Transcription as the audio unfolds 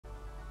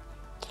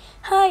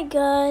Hi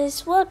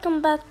guys,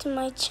 welcome back to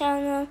my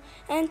channel,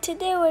 and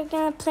today we're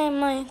gonna play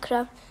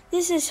Minecraft.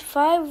 This is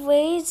 5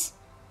 ways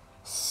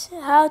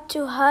how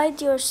to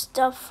hide your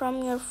stuff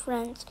from your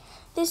friends.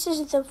 This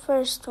is the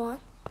first one.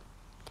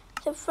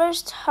 The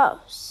first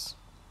house.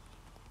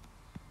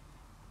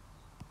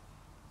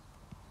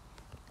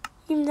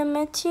 The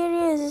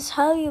materials is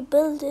how you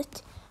build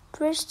it.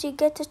 First you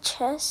get a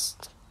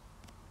chest,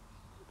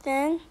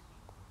 then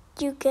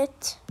you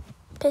get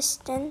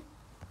piston,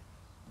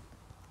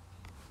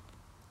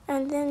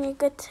 and then you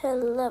get a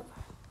lever.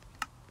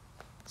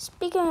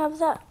 Speaking of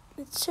that,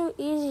 it's so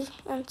easy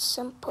and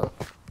simple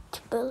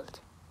to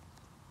build,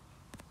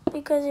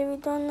 because if you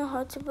don't know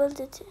how to build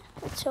it,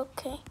 it's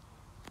okay.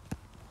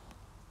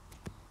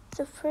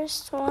 The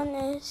first one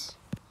is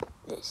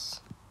this.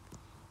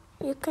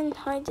 You can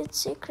hide it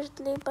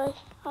secretly by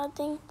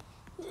adding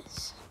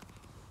this.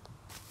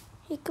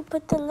 You could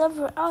put the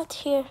lever out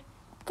here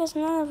because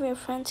none of your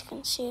friends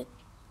can see it,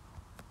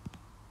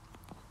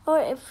 or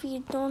if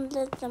you don't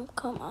let them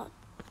come out.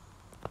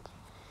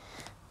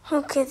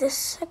 Okay, the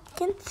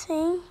second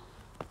thing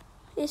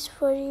is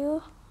for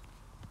you.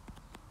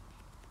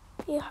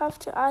 You have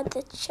to add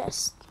the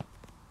chest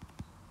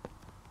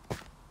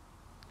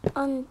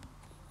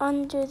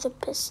under the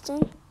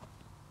piston,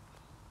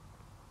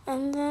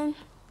 and then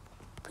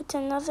put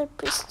another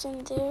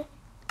piston there.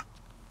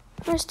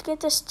 First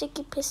get a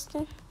sticky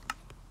piston,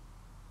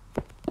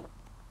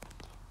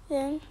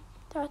 then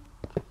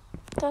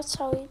that's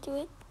how you do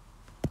it.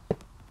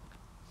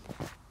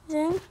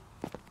 Then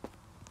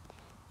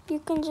you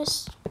can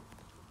just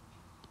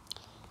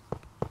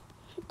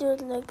do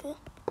it like that.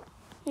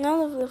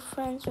 None of your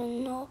friends will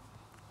know.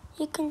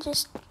 You can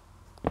just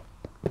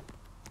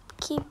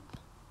keep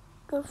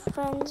your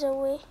friends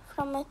away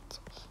from it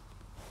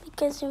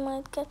because you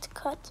might get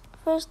caught.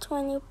 First,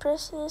 when you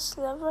press this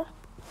lever,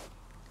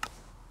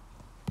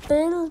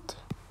 build,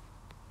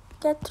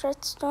 get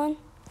redstone,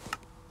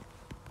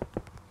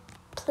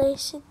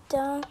 place it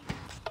down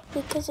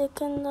because you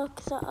can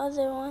lock the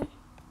other one.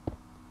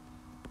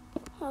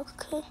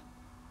 Okay,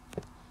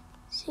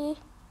 see?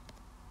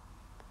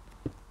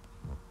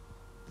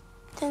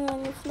 Then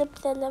when you flip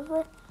the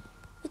lever,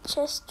 the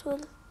chest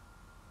will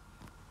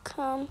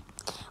come.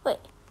 Wait,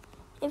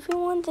 if you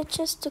want the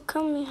chest to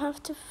come, you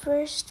have to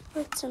first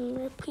put some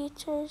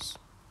repeaters.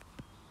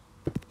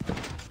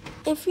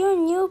 If you're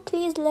new,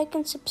 please like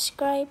and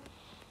subscribe.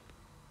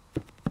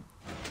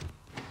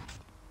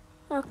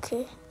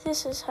 Okay,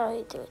 this is how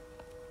you do it.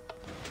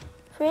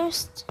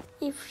 First,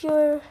 if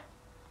you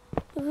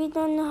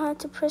don't know how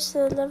to press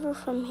the lever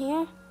from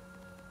here,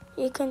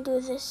 you can do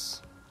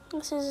this.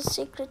 This is a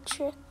secret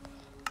trick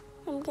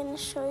I'm gonna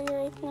show you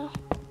right now.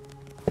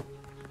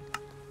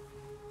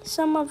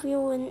 Some of you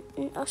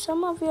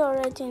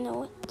already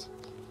know it.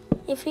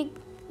 If you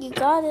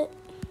got it,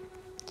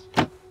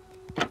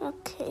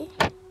 okay.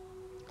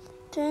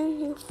 Then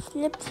you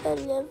flip the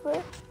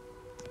lever,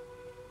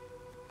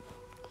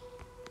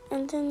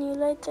 and then you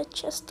let the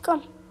chest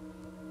come.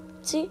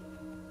 See?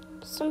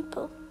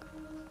 Simple.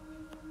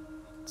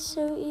 It's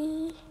so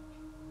easy.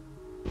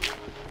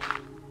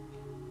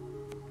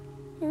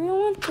 If you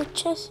want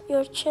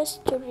your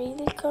chest to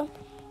really come,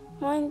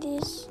 mind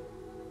these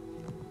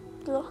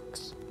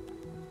blocks.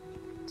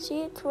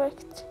 See, it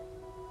worked.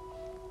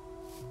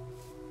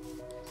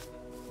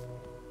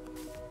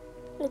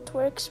 It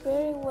works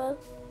very well.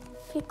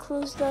 If you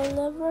close the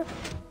lever,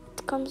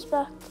 it comes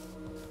back.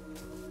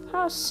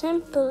 How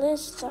simple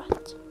is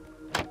that?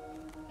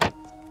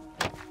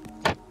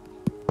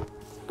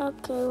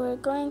 Okay, we're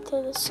going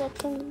to the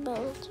second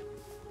build.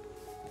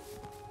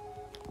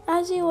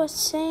 As he was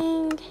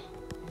saying,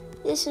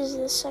 this is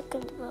the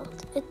second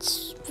build.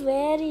 It's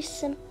very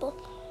simple.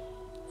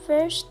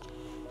 First,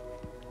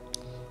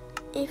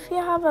 if you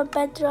have a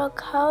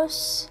bedrock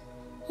house,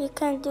 you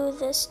can do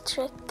this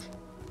trick.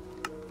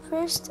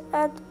 First,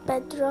 add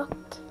bedrock.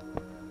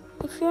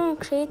 If you're in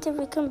creative,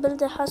 you can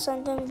build a house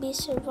and then be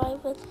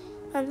survival,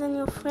 and then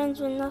your friends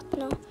will not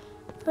know.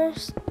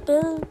 First,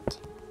 build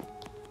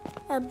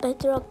a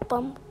bedrock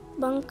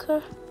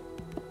bunker.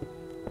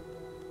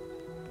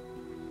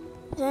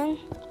 Then,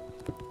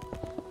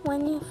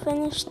 when you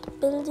finished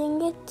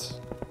building it,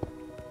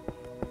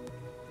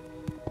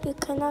 you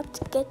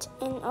cannot get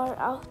in or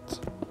out.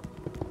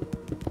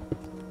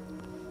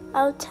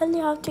 I'll tell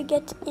you how to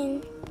get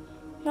in,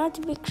 not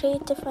to be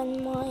creative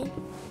and mine.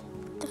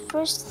 The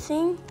first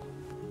thing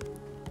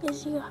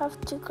is you have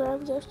to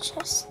grab your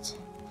chest.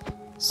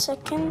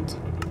 Second,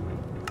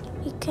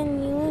 you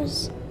can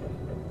use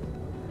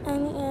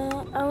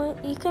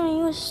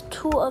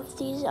two of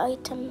these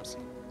items.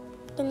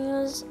 You can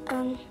use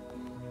an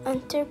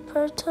ender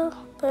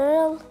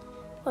pearl,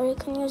 or you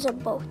can use a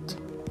boat.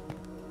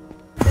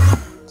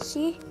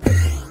 See?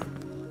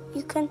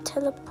 You can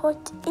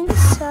teleport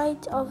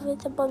inside of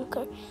the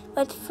bunker.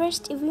 But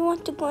first, if you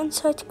want to go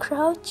inside,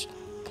 crouch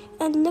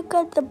and look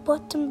at the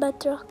bottom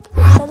bedrock.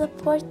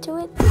 Teleport to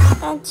it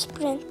and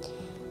sprint.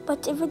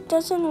 But if it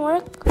doesn't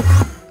work,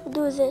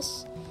 do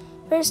this.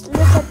 First,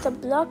 look at the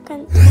block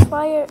and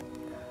fire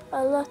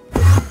a lot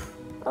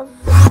of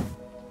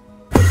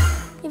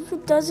If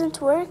it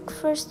doesn't work,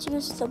 first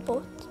use the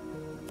boat.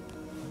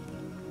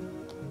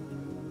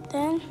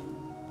 Then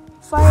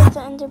fire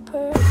the ender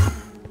pearl.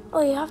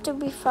 Oh, you have to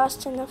be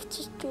fast enough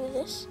to do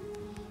this.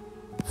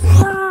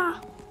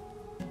 Ah!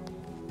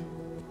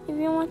 If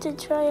you want to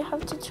try, you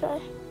have to try.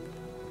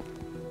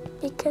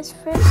 Because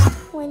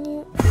first, when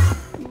you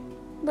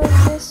build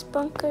this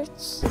bunker,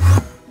 it's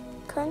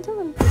kind of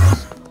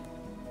impossible.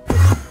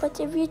 But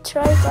if you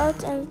try it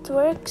out and it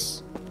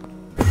works,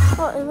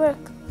 oh, it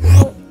worked.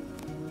 Wait.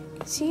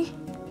 See?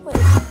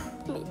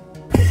 Wait.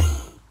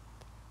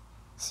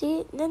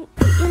 See? Then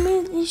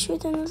immediately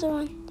shoot another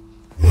one.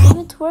 If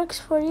it works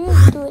for you,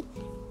 do it.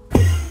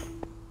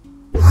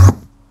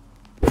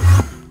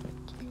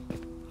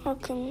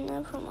 Okay,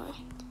 never mind.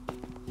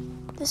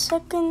 The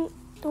second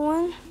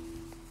one,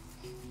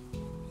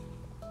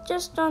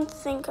 just don't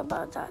think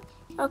about that.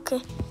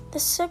 Okay, the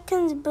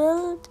second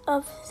build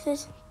of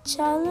this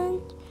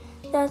challenge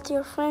that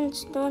your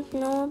friends don't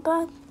know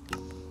about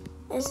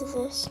is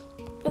this.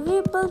 If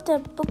you build a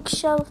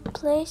bookshelf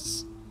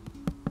place,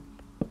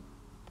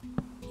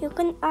 you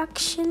can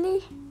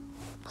actually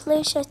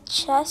place a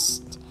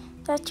chest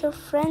that your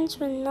friends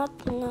will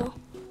not know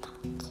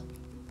about.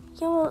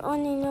 You will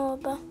only know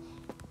about.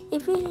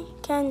 If you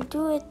can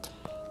do it,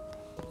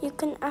 you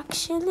can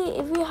actually,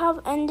 if you have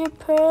ender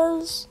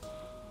pearls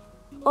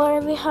or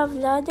if you have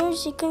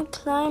ladders, you can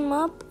climb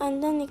up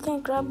and then you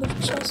can grab a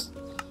chest.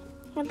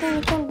 And then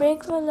you can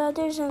break the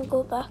ladders and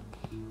go back.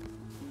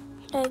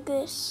 Like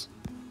this.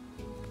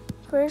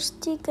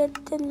 First you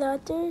get the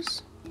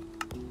ladders.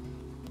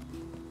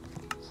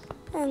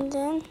 And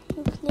then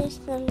you place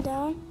them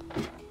down.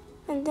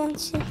 And then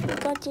see if you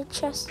got your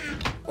chest.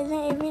 And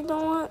then if you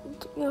don't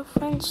want your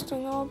friends to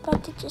know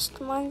about it, just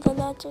mine the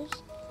ladders.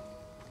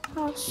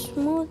 How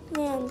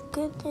smoothly and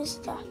good is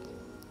that?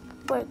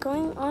 We're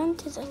going on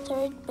to the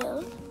third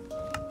build.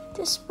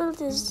 This build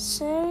is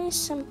very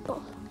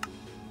simple.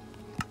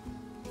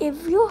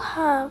 If you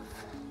have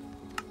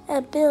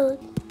a build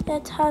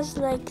that has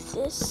like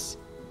this,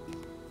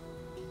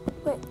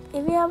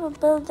 if you have a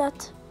build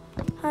that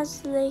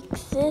has like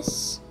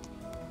this,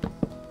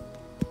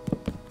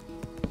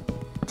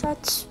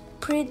 that's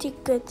pretty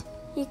good.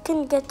 You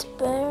can get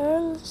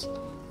barrels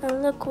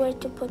and look where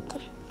to put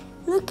them.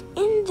 Look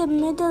in the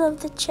middle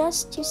of the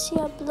chest, you see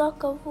a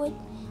block of wood.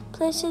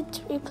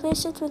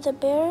 Replace it with a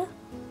barrel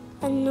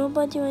and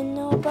nobody will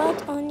know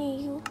about,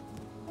 only you.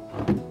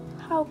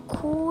 How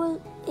cool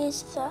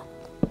is that?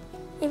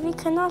 If you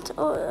cannot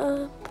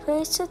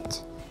place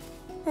it,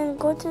 then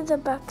go to the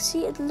back.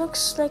 See, it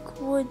looks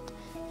like wood.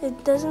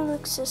 It doesn't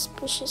look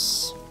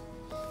suspicious.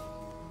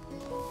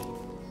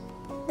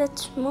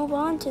 Let's move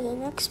on to the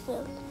next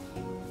build.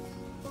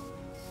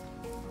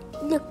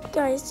 Look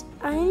guys,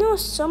 I know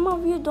some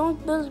of you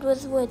don't build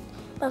with wood,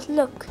 but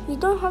look, you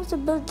don't have to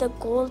build the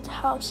gold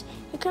house.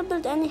 You can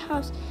build any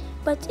house,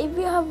 but if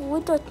you have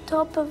wood on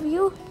top of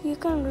you, you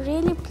can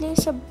really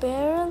place a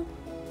barrel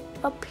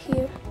up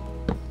here,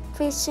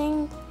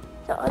 facing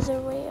the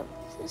other way of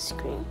the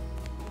screen.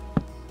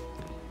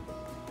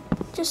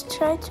 Just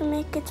try to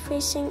make it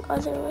facing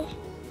other way.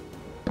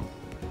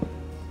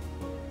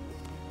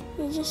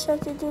 You just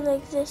have to do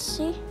like this,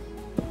 see?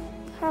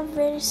 How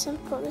very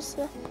simple is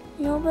that?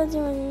 Nobody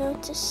will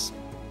notice.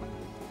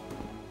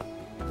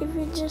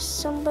 If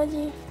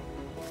somebody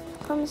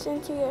comes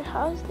into your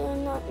house, they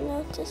will not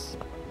notice.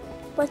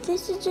 But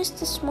this is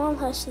just a small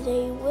house,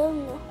 they will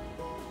know.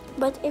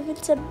 But if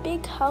it's a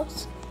big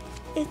house,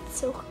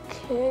 it's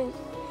okay.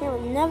 They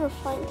will never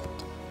find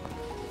it.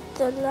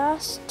 The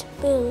last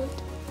build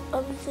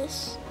of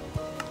this.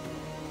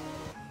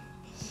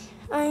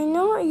 I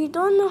know you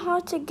don't know how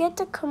to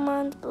get a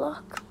command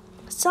block.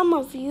 Some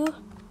of you,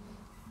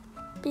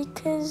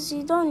 because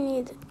you don't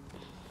need it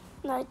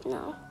right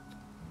now.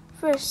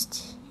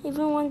 First, if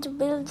you want to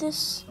build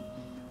this,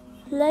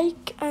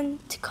 like and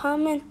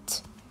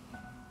comment.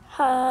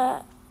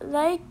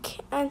 Like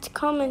and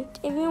comment.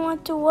 If you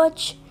want to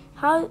watch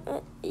how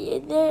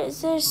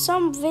there's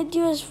some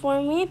videos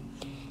for me.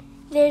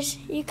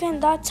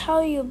 That's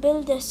how you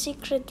build a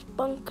secret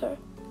bunker,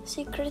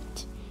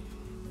 secret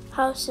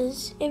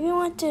houses. If you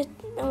want to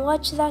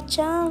watch that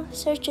channel,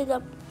 search it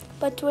up.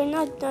 But we're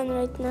not done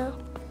right now.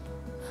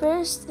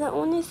 First, the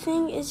only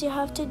thing is you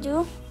have to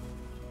do,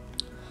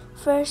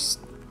 first,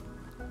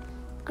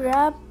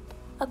 grab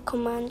a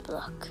command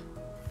block.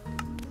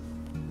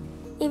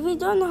 If you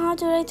don't know how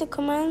to write a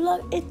command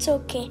block, it's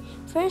okay.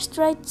 First,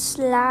 write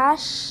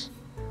slash,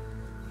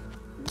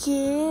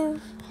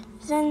 give,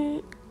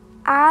 then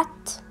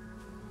at,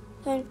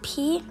 then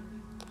p.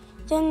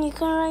 Then you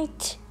can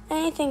write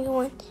anything you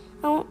want.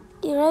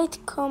 You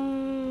write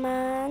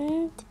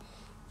command,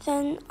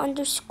 then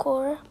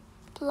underscore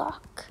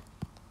block.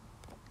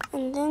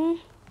 And then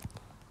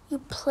you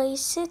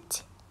place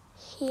it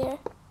here.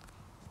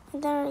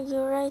 And then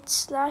you write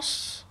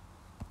slash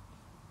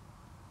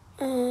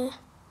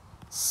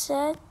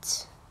set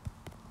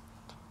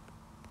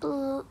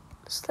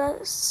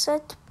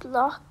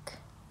block.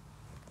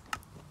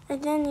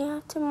 And then you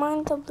have to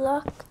mine the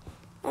block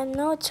and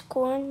know its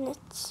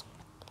coordinates.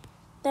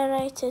 then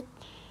write it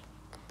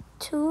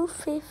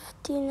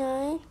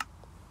 259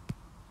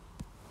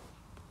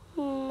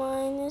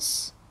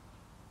 minus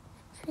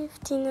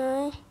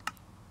 59,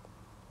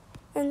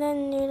 and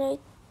then you write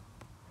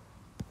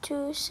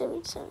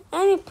 277.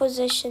 Any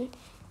position.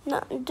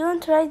 No,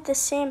 don't write the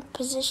same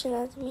position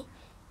as me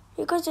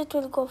because it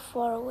will go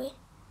far away.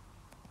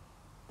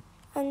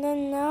 And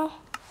then now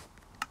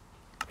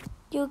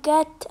you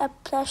get a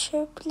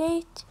pressure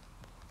plate,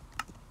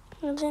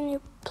 and then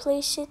you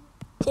place it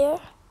there.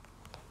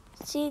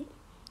 See,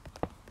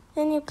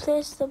 then you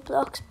place the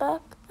blocks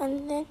back,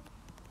 and then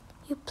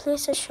you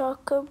place a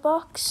shulker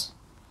box.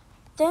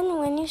 Then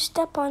when you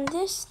step on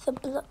this,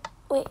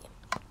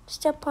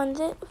 step on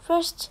this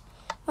first.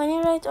 When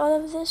you write all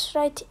of this,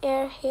 write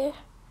air here.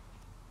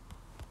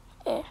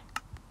 Air.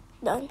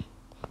 Done.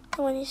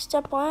 And when you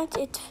step on it,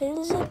 it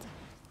fills it.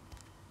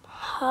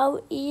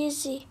 How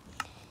easy.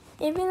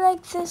 If you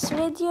like this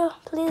video,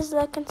 please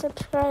like and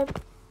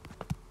subscribe.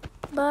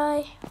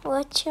 Bye.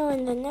 Watch you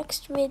in the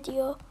next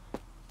video.